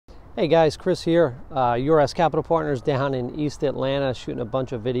Hey guys, Chris here, URS Capital Partners down in East Atlanta, shooting a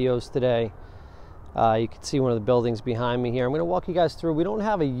bunch of videos today. You can see one of the buildings behind me here. I'm going to walk you guys through. We don't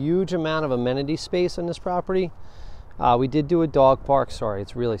have a huge amount of amenity space on this property. We did do a dog park. Sorry,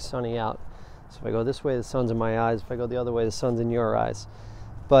 it's really sunny out. So if I go this way, the sun's in my eyes. If I go the other way, the sun's in your eyes.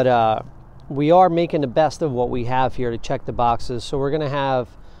 But we are making the best of what we have here to check the boxes. So we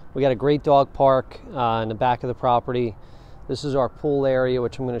got a great dog park in the back of the property. This is our pool area,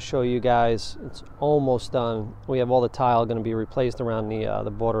 which I'm going to show you guys. It's almost done. We have all the tile going to be replaced around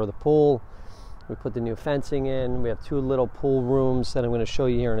the border of the pool. We put the new fencing in. We have two little pool rooms that I'm going to show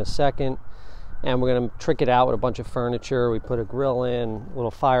you here in a second. And we're going to trick it out with a bunch of furniture. We put a grill in, a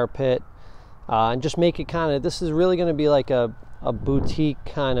little fire pit, and just make it kind of, this is really going to be like a boutique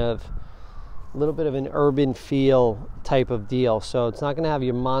kind of, a little bit of an urban feel type of deal. So it's not going to have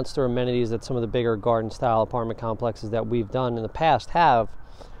your monster amenities that some of the bigger garden style apartment complexes that we've done in the past have,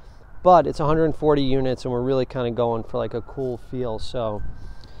 but it's 140 units and we're really kind of going for like a cool feel. So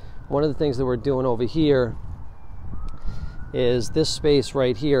one of the things that we're doing over here is this space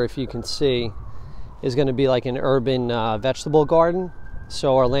right here, if you can see, is going to be like an urban vegetable garden.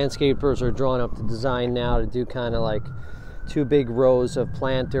 So our landscapers are drawing up the design now to do kind of like two big rows of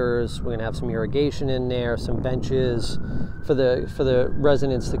planters. We're going to have some irrigation in there, some benches for the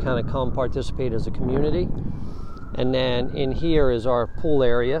residents to kind of come participate as a community. And then in here is our pool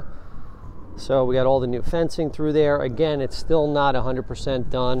area. So we got all the new fencing through there. Again, it's still not 100%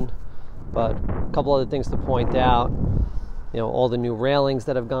 done, but a couple other things to point out. You know, all the new railings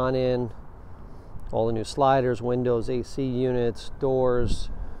that have gone in, all the new sliders, windows, AC units, doors,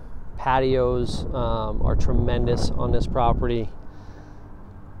 patios are tremendous on this property.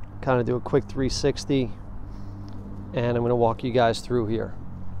 Kind of do a quick 360 and I'm going to walk you guys through here.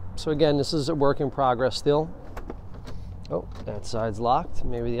 So again, this is a work in progress still. Oh, that side's locked.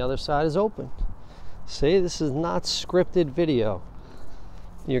 Maybe the other side is open. See, this is not scripted video.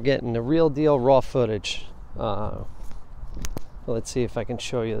 You're getting the real deal raw footage. Let's see if I can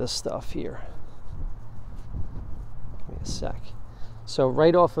show you this stuff here. Give me a sec. So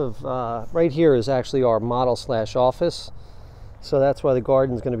right here is actually our model / office. So that's why the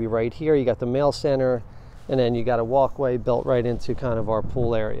garden's going to be right here. You got the mail center, and then you got a walkway built right into kind of our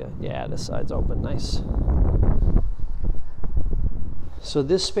pool area. Yeah, this side's open, nice. So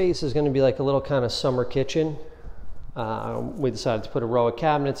this space is going to be like a little kind of summer kitchen. We decided to put a row of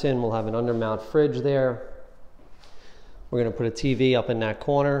cabinets in. We'll have an undermount fridge there. We're going to put a TV up in that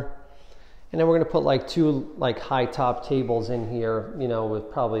corner. And then we're going to put like two high top tables in here, you know, with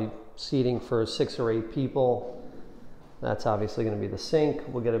probably seating for 6 or 8 people. That's obviously going to be the sink.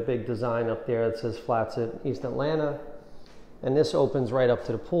 We'll get a big design up there that says Flats at East Atlanta. And this opens right up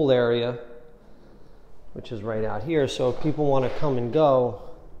to the pool area, which is right out here. So if people want to come and go,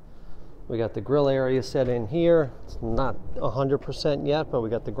 we got the grill area set in here. It's not 100% yet, but we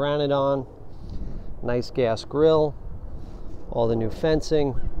got the granite on. Nice gas grill. All the new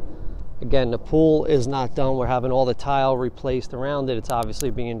fencing. Again, the pool is not done. We're having all the tile replaced around it. It's obviously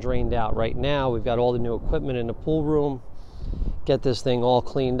being drained out right now. We've got all the new equipment in the pool room. Get this thing all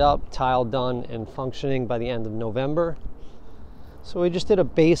cleaned up, tile done and functioning by the end of November. So we just did a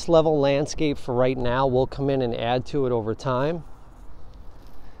base level landscape for right now. We'll come in and add to it over time.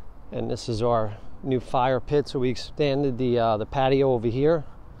 And this is our new fire pit. So we expanded the patio over here.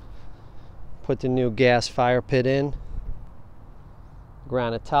 Put the new gas fire pit in.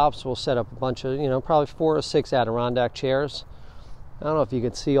 Granite tops. We'll set up a bunch of, you know, probably 4 or 6 Adirondack chairs. I don't know if you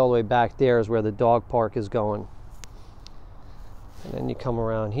can see all the way back there is where the dog park is going. And then you come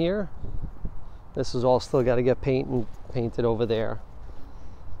around here. This is all still got to get painted over there.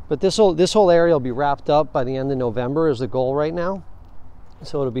 But this whole area will be wrapped up by the end of November is the goal right now.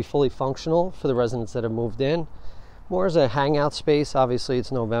 So it'll be fully functional for the residents that have moved in. More as a hangout space. Obviously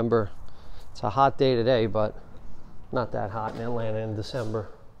it's November. It's a hot day today, but not that hot in Atlanta in December.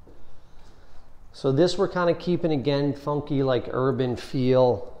 So this we're kind of keeping, again, funky, like urban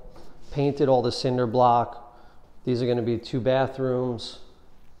feel. Painted all the cinder block. These are going to be 2 bathrooms.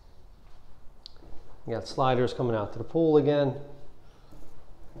 You got sliders coming out to the pool again.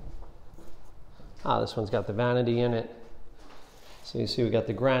 This one's got the vanity in it. So you see we got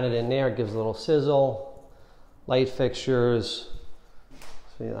the granite in there. It gives a little sizzle. Light fixtures.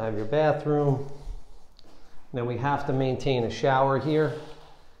 So you'll have your bathroom. Then we have to maintain a shower here,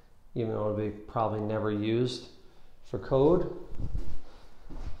 even though it'll be probably never used for code.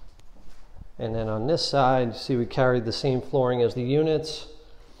 And then on this side, you see we carried the same flooring as the units.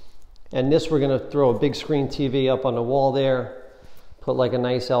 And this we're going to throw a big screen TV up on the wall there, put like a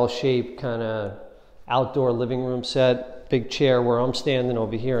nice L-shaped kind of outdoor living room set. big chair where I'm standing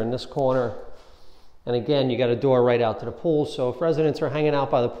over here in this corner. And again, you got a door right out to the pool. So if residents are hanging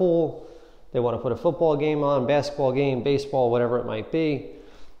out by the pool, they want to put a football game on, basketball game, baseball, whatever it might be,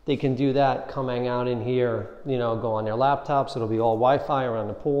 they can do that, come hang out in here, you know, go on their laptops. It'll be all Wi-Fi around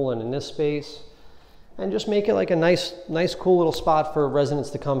the pool and in this space. And just make it like a nice, cool little spot for residents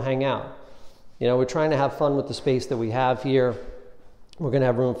to come hang out. You know, we're trying to have fun with the space that we have here. We're going to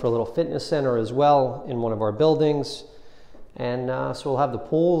have room for a little fitness center as well in one of our buildings. And so we'll have the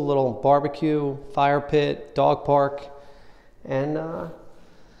pool, a little barbecue, fire pit, dog park, and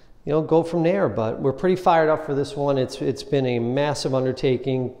you know, go from there. But we're pretty fired up for this one. It's been a massive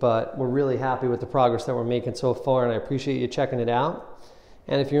undertaking, but we're really happy with the progress that we're making so far, and I appreciate you checking it out.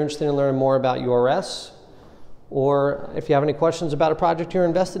 And if you're interested in learning more about URS, or if you have any questions about a project you're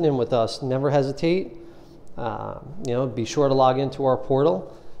invested in with us, never hesitate. You know, be sure to log into our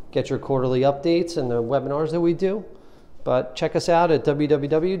portal, get your quarterly updates and the webinars that we do. But check us out at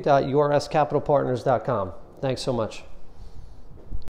www.urscapitalpartners.com. Thanks so much.